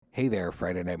Hey there,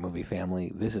 Friday Night Movie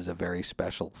family. This is a very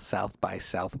special South by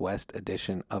Southwest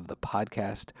edition of the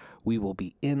podcast. We will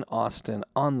be in Austin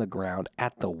on the ground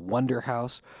at the Wonder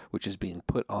House, which is being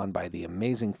put on by the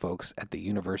amazing folks at the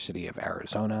University of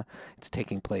Arizona. It's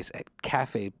taking place at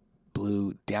Cafe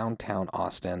Blue, downtown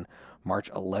Austin, March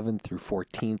 11th through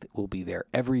 14th. We'll be there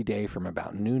every day from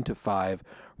about noon to 5,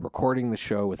 recording the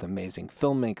show with amazing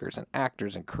filmmakers and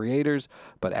actors and creators.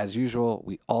 But as usual,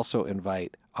 we also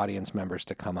invite audience members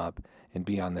to come up and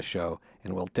be on the show,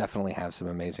 and we'll definitely have some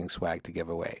amazing swag to give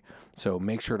away. So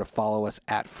make sure to follow us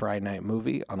at Friday Night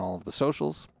Movie on all of the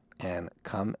socials, and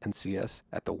come and see us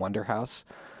at the Wonder House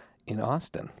in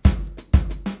Austin.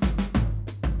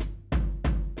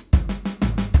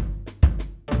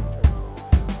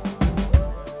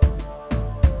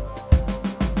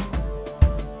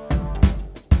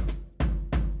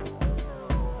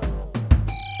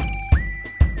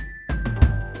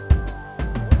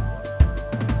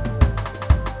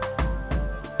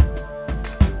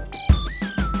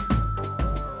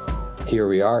 Here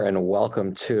we are, and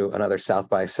welcome to another South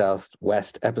by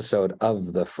Southwest episode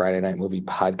of the Friday Night Movie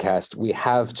Podcast. We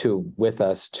have with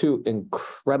us two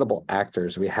incredible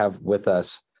actors. We have with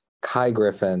us Kai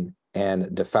Griffin and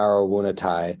DeFaro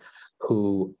Woon-A-Tai,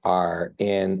 who are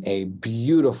in a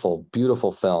beautiful,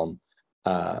 beautiful film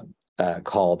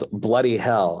called Bloody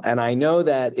Hell. And I know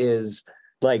that is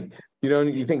like,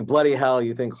 you think bloody hell,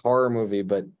 you think horror movie,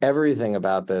 but everything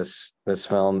about this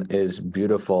film is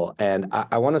beautiful. And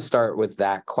I want to start with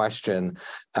that question.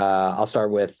 I'll start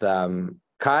with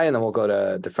Kai, and then we'll go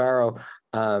to DeFaro.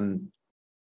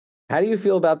 How do you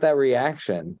feel about that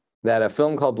reaction? That a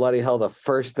film called Bloody Hell, the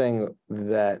first thing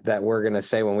that we're going to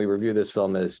say when we review this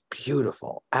film is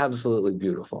beautiful, absolutely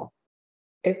beautiful.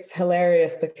 It's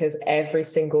hilarious because every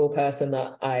single person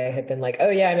that I have been like,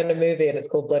 oh yeah, I'm in a movie and it's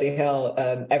called Bloody Hell.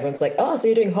 Everyone's like, oh, so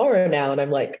you're doing horror now? And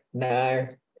I'm like, no,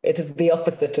 it is the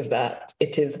opposite of that.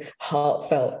 It is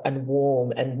heartfelt and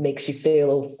warm and makes you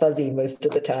feel all fuzzy most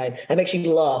of the time and makes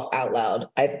you laugh out loud.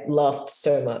 I laughed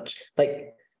so much.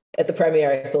 Like at the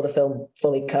premiere, I saw the film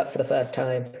fully cut for the first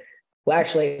time. Well,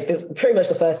 actually, it was pretty much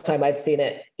the first time I'd seen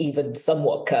it even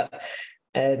somewhat cut.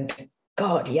 And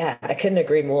God, yeah, I couldn't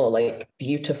agree more. Like,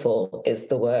 beautiful is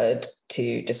the word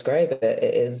to describe it.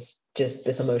 It is just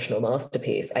this emotional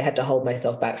masterpiece. I had to hold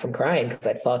myself back from crying because I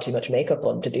had far too much makeup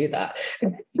on to do that.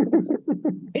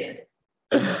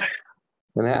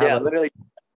 Yeah, literally,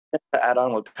 to add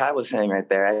on what Kai was saying right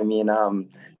there. I mean,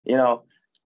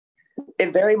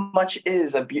 it very much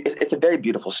is it's a very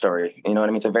beautiful story. You know what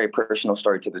I mean? It's a very personal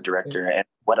story to the director, and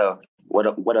what a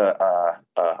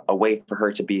way for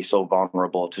her to be so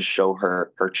vulnerable, to show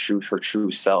her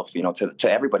true self, to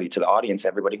everybody, to the audience,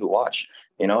 everybody who watch,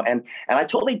 and I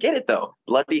totally get it though.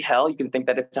 Bloody Hell, you can think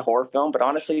that it's a horror film, but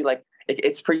honestly, like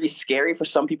it's pretty scary for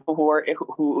some people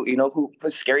who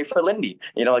was scary for Lindy,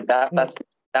 like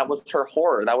that was her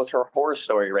horror. That was her horror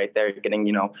story right there.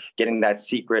 Getting that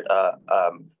secret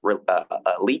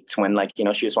leaked when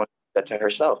she just wanted that to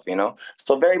herself.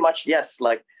 So very much yes,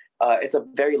 like. It's a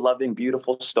very loving,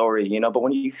 beautiful story, but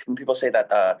when people say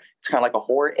that it's kind of like a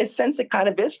horror, in a sense, it kind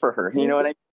of is for her, you know what I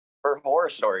mean? Her horror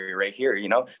story right here,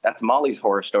 that's Molly's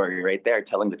horror story right there,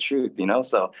 telling the truth,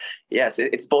 so yes,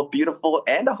 it's both beautiful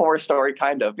and a horror story,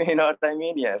 kind of, you know what I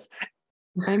mean? Yes.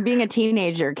 And being a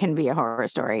teenager can be a horror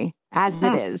story, as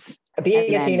it is.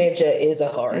 Being a teenager is a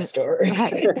horror story,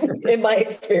 right. In my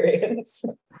experience.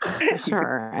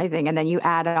 Sure, I think. And then you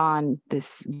add on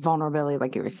this vulnerability,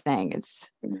 like you were saying,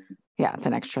 it's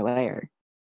an extra layer.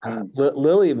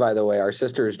 Lily, by the way, our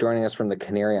sister is joining us from the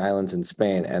Canary Islands in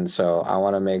Spain. And so I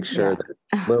want to make sure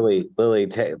that Lily,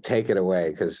 take it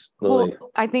away, because Lily.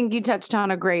 Well, I think you touched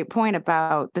on a great point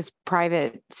about this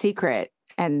private secret,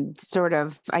 and sort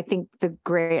of, I think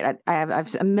I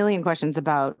have a million questions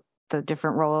about the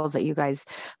different roles that you guys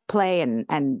play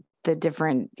and the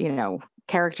different,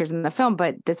 characters in the film,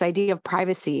 but this idea of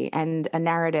privacy and a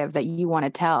narrative that you want to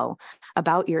tell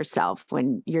about yourself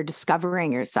when you're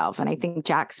discovering yourself. And I think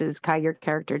your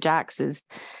character Jax is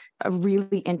a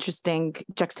really interesting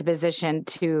juxtaposition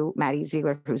to Maddie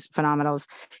Ziegler, who's phenomenal's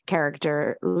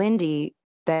character, Lindy,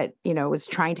 that, was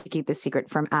trying to keep the secret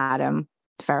from Adam,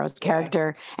 Farrow's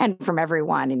character, and from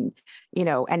everyone,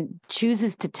 and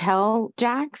chooses to tell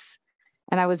Jax.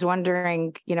 And I was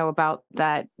wondering, about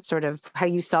that sort of how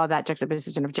you saw that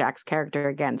juxtaposition of Jack's character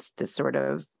against this sort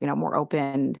of, more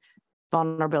open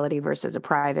vulnerability versus a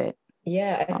private.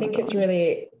 Yeah, I think it's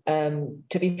really,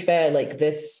 to be fair, like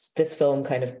this film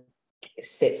kind of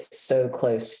sits so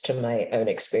close to my own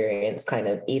experience, kind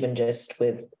of even just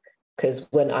with, because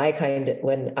when I kind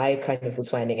of was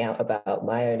finding out about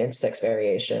my own intersex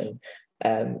variation,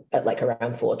 at like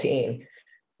around 14,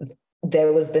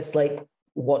 there was this like,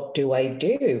 what do I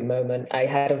do moment. I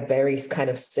had a very kind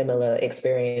of similar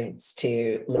experience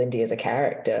to Lindy as a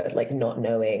character, like not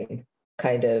knowing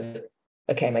kind of,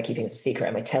 okay, am I keeping this a secret?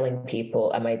 Am I telling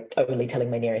people? Am I only telling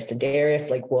my nearest and dearest?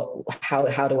 Like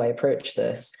how do I approach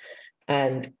this?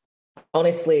 And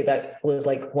honestly, that was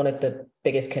like one of the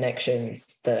biggest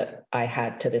connections that I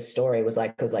had to this story was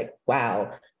like, I was like,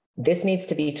 wow, this needs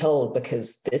to be told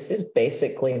because this is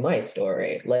basically my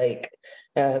story. Like,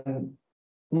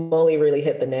 Molly really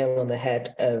hit the nail on the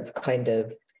head of kind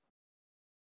of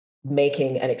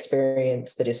making an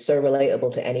experience that is so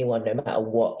relatable to anyone, no matter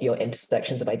what your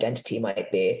intersections of identity might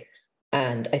be.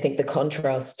 And I think the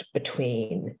contrast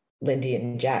between Lindy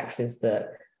and Jax is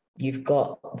that you've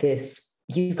got this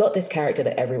character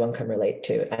that everyone can relate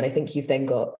to. And I think you've then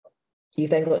got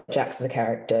Jax as a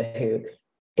character who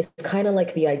is kind of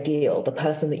like the ideal, the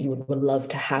person that you would love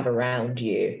to have around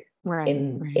you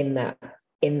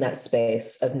in that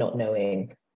space of not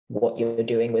knowing what you're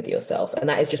doing with yourself. And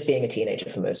that is just being a teenager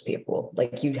for most people.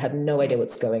 Like you have no idea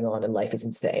what's going on and life is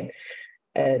insane.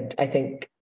 And I think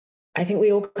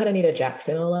we all kind of need a Jax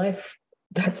in our life.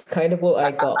 That's kind of what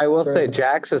I got. I will say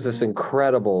Jax is this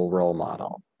incredible role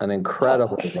model, an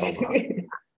incredible role model.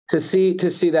 To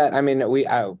see that, I mean,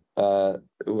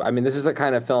 this is the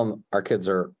kind of film our kids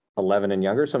are 11 and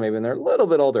younger, so maybe they're a little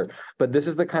bit older, but this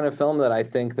is the kind of film that I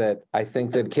think that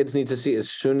kids need to see as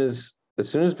soon as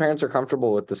parents are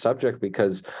comfortable with the subject,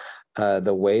 because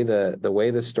the way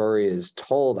the story is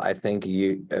told, I think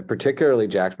you, particularly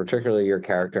Jax, particularly your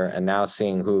character, and now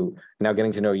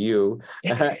getting to know you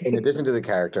in addition to the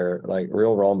character, like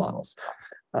real role models.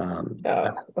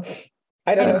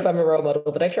 I don't know if I'm a role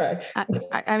model, but I try.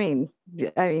 I mean,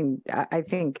 I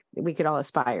think we could all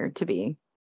aspire to be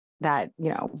that,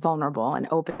 vulnerable and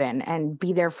open and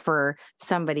be there for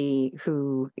somebody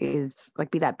who is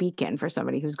like, be that beacon for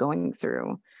somebody who's going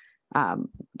through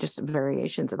just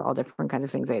variations of all different kinds of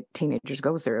things that teenagers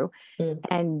go through.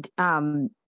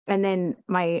 And then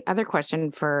my other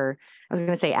question I was going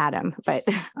to say Adam, but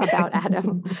about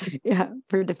Adam,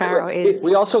 for DeFaro is...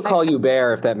 We also call you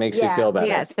Bear, if that makes you feel better.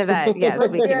 Yes,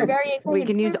 we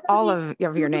can use all of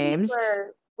your names.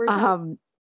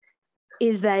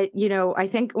 Is that, I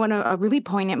think a really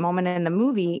poignant moment in the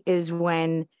movie is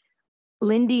when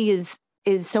Lindy is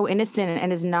so innocent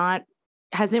and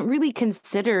hasn't really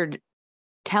considered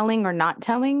telling or not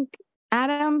telling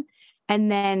Adam.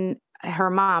 And then her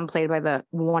mom, played by the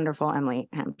wonderful Emily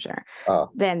Hampshire,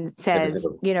 then says,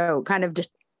 kind of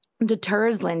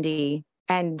deters Lindy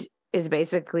and is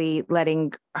basically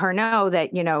letting her know that,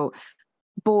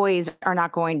 boys are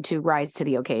not going to rise to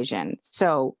the occasion.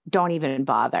 So don't even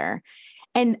bother.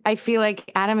 And I feel like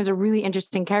Adam is a really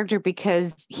interesting character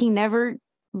because he never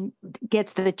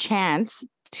gets the chance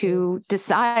to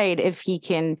decide if he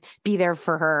can be there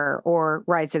for her or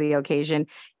rise to the occasion.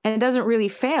 And it doesn't really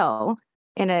fail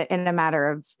in a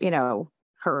matter of,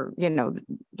 her,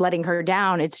 letting her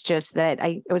down. It's just that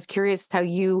I was curious how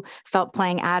you felt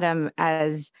playing Adam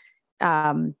as,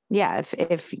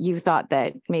 if you thought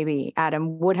that maybe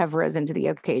Adam would have risen to the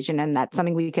occasion, and that's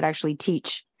something we could actually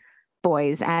teach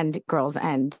boys and girls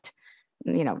and,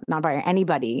 non-binary,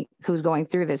 anybody who's going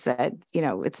through this, that,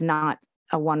 it's not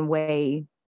a one way,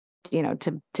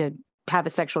 to have a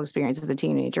sexual experience as a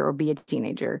teenager or be a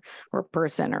teenager or a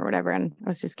person or whatever. And I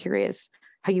was just curious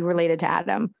how you related to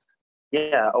Adam.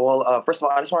 Yeah, well, first of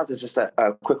all, I just wanted to just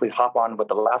quickly hop on with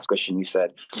the last question you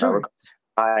said. Sure.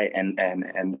 And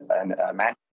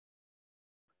Matt.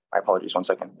 My apologies. 1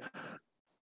 second.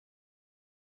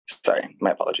 Sorry,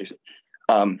 my apologies.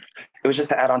 It was just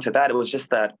to add on to that. It was just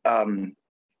that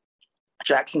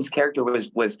Jackson's character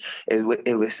was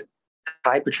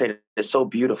I portrayed it so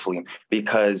beautifully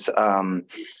because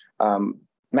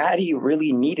Maddie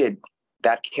really needed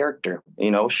that character.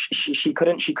 She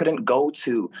couldn't go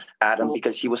to Adam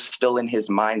because he was still in his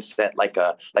mindset like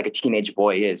a teenage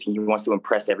boy is. He wants to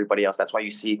impress everybody else. That's why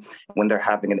you see when they're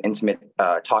having an intimate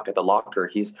talk at the locker,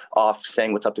 he's off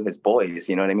saying what's up to his boys.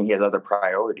 You know what I mean? He has other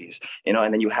priorities. And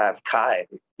then you have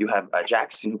you have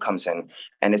Jackson who comes in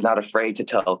and is not afraid to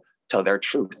tell their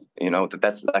truth.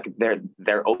 That's like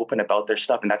they're open about their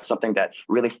stuff, and that's something that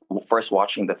really, first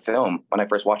watching the film, when I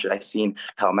first watched it, I seen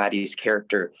how Maddie's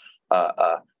character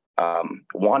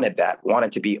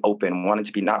wanted to be open, wanted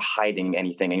to be not hiding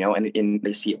anything, and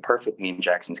they see it perfectly in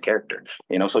Jackson's character,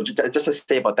 so just to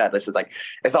say about that, this is like,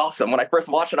 it's awesome. When I first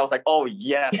watched it, I was like, oh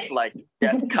yes,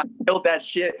 yes, killed that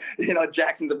shit.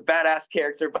 Jackson's a badass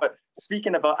character. But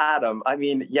speaking about Adam, I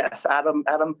mean, yes, Adam,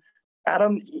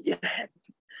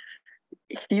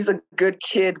 he's a good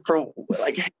kid for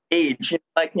like age.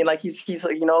 Like he's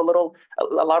like, a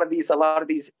lot of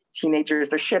these teenagers,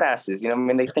 they're shit asses. I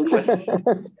mean, they think with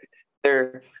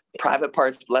their private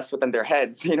parts less within their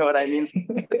heads. You know what I mean?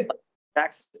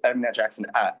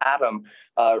 Adam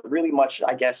really much,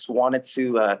 I guess, wanted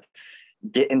to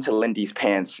get into Lindy's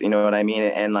pants. You know what I mean?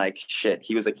 And like shit,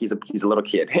 he's a little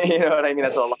kid. You know what I mean?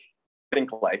 That's what a lot of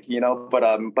people think like.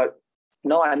 But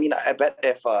no, I mean, I bet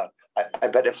if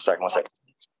sorry, one second.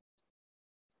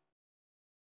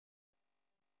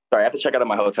 Sorry, I have to check out of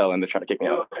my hotel and they're trying to kick me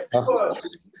out. Oh,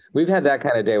 we've had that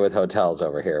kind of day with hotels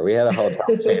over here. We had a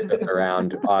hotel chase us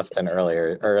around Austin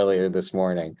earlier this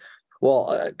morning.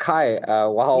 Well, Kai,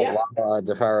 while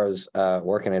DeFaro's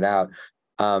working it out,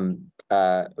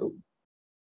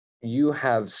 you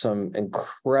have some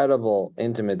incredible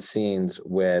intimate scenes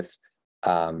with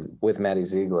Maddie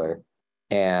Ziegler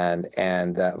and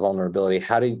that vulnerability.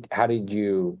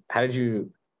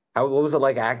 What was it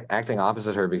like acting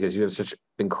opposite her? Because you have such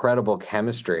incredible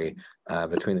chemistry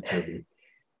between the two of you.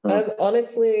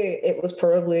 Honestly, it was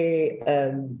probably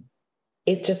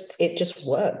it just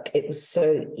worked. It was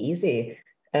so easy.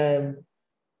 And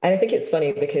I think it's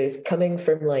funny because coming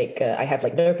from like I have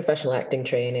like no professional acting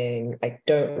training. I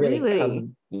don't really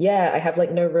come. Yeah, I have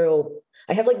no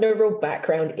real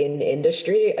background in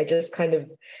industry. I just kind of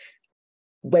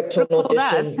went to an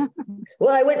audition.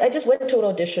 Well, I just went to an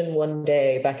audition one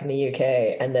day back in the UK,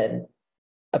 and then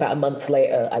about a month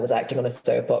later, I was acting on a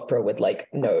soap opera with like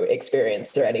no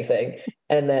experience or anything.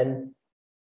 And then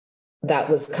that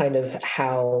was kind of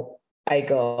how I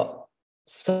got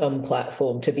some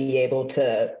platform to be able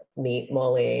to meet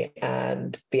Molly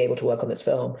and be able to work on this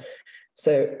film.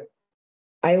 So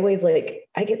I always I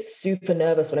get super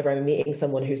nervous whenever I'm meeting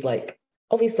someone who's like,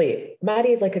 obviously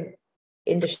Maddie is like an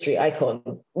industry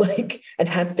icon, and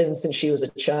has been since she was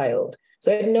a child.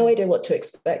 So I had no idea what to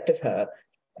expect of her.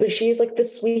 But she's like the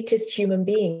sweetest human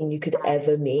being you could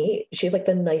ever meet. She's like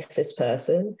the nicest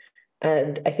person.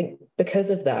 And I think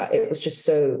because of that, it was just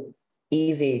so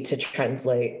easy to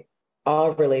translate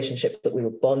our relationship that we were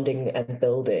bonding and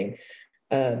building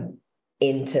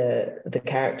into the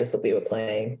characters that we were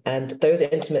playing. And those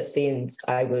intimate scenes,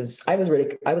 I was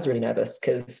really nervous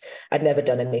because I'd never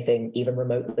done anything even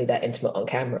remotely that intimate on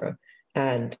camera.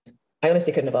 And I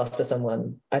honestly couldn't have asked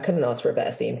I couldn't ask for a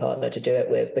better scene partner to do it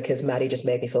with, because Maddie just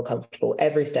made me feel comfortable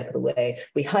every step of the way.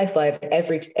 We high-fived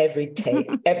every take,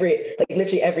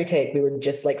 literally every take, we would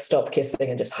just stop kissing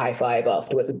and just high-five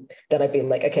afterwards. And then I'd be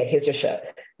like, okay, here's your shirt.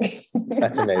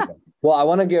 That's amazing. Well, I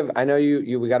want to I know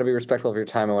we got to be respectful of your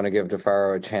time. I want to give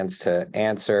DeFaro a chance to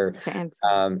answer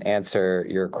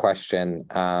your question.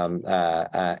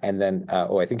 And then,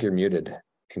 I think you're muted.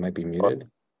 You might be muted.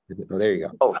 Oh, there you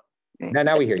go. Oh,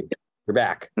 now we hear you. You're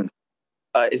back.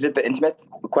 Is it the intimate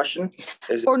question?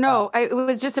 It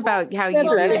was just about how you any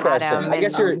viewed Adam. I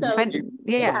guess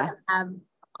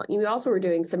you also were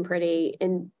doing some pretty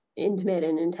intimate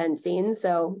and intense scenes.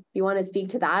 So you want to speak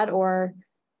to that or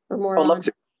more on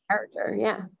character?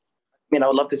 Yeah. I mean, I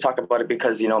would love to talk about it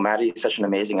because, Maddie is such an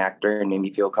amazing actor and made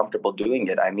me feel comfortable doing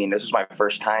it. I mean, this was my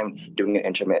first time doing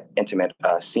an intimate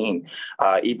scene.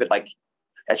 Even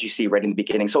as you see right in the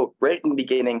beginning. So right in the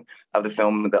beginning of the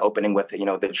film, the opening with,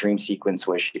 the dream sequence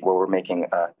where we're making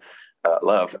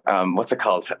love. What's it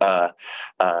called? That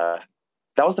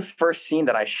was the first scene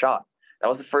that I shot. That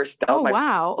was the first.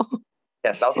 Wow.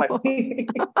 Yes, that was my.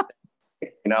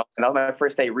 And that was my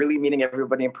first day really meeting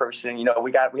everybody in person.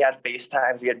 We had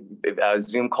FaceTimes, we had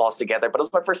Zoom calls together, but it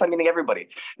was my first time meeting everybody.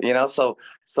 So.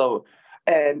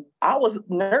 And I was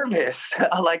nervous,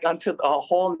 until a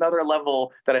whole nother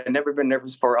level that I'd never been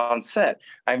nervous for on set.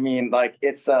 I mean,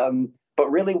 it's, but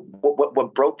really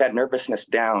what broke that nervousness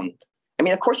down, I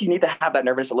mean, of course you need to have that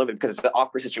nervousness a little bit because it's an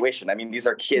awkward situation. I mean, these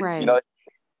are kids, right. In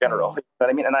general, you know what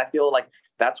I mean? And I feel like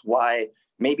that's why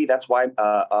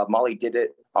Molly did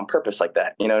it on purpose like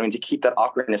that, you know what I mean? To keep that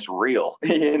awkwardness real,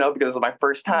 because it was my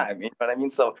first time, you know what I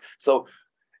mean? So,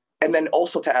 and then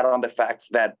also to add on the fact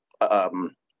that,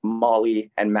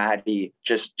 Molly and Maddie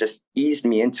just eased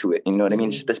me into it. You know what I mean?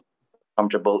 Just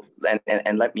comfortable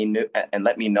and let me know that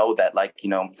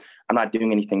I'm not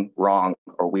doing anything wrong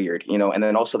or weird. And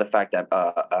then also the fact that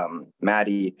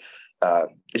Maddie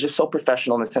is just so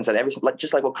professional in the sense that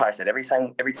just like what Kai said,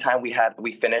 every time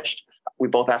we finished, we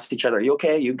both asked each other, "Are you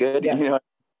okay? Are you good?" Yeah.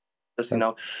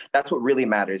 That's what really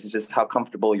matters, is just how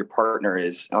comfortable your partner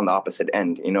is on the opposite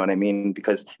end. You know what I mean?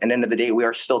 Because at the end of the day, we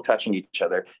are still touching each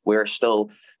other. We are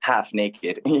still half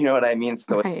naked. You know what I mean?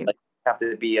 So right. we have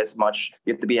to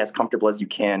be as comfortable as you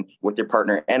can with your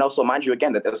partner. And also, mind you,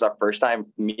 again, that this was our first time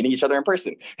meeting each other in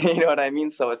person. You know what I mean?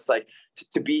 So it's like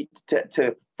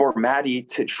for Maddie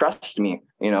to trust me,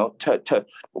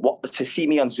 to see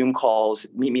me on Zoom calls,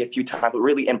 meet me a few times, but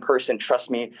really in person, trust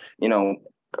me,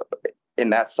 in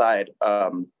that side,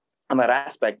 on that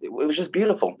aspect, it was just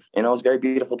beautiful. It was very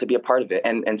beautiful to be a part of it.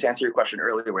 And to answer your question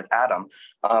earlier with Adam,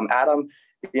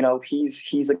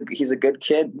 he's a good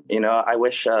kid. I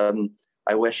wish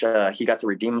he got to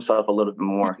redeem himself a little bit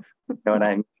more. You know what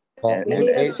I mean? Well,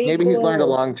 maybe he's learned a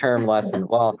long-term lesson.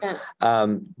 Well,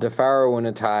 Defaro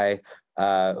Woon-A-Tai,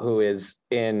 who is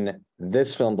in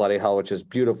this film, Bloody Hell, which is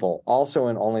beautiful, also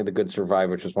in Only the Good Survive,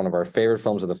 which is one of our favorite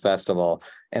films of the festival,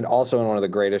 and also in one of the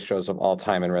greatest shows of all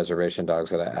time in Reservation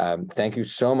Dogs. Thank you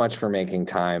so much for making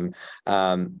time.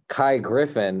 Kai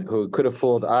Griffin, who could have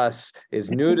fooled us,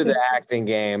 is new to the acting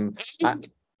game.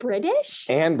 British?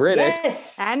 And British.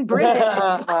 Yes. And British.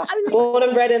 Born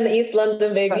and bred in the East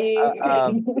London, baby.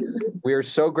 We are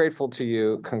so grateful to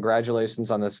you.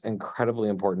 Congratulations on this incredibly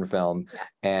important film.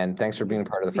 And thanks for being a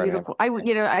part of the Friday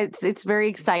Night. It's very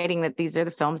exciting that these are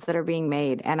the films that are being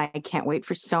made. And I can't wait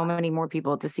for so many more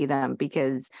people to see them,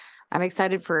 because I'm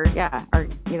excited for,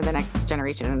 the next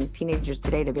generation and teenagers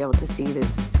today to be able to see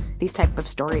these type of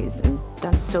stories, and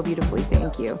done so beautifully.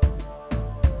 Thank you.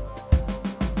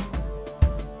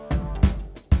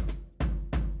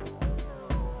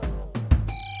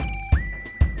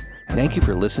 Thank you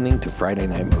for listening to Friday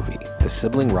Night Movie, the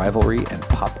sibling rivalry and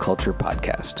pop culture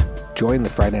podcast. Join the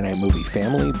Friday Night Movie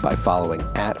family by following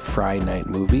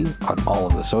 @FryNightMovie on all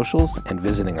of the socials and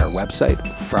visiting our website,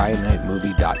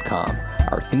 FryNightMovie.com.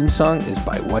 Our theme song is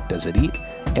by What Does It Eat?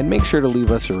 And make sure to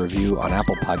leave us a review on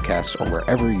Apple Podcasts or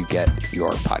wherever you get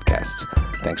your podcasts.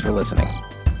 Thanks for listening.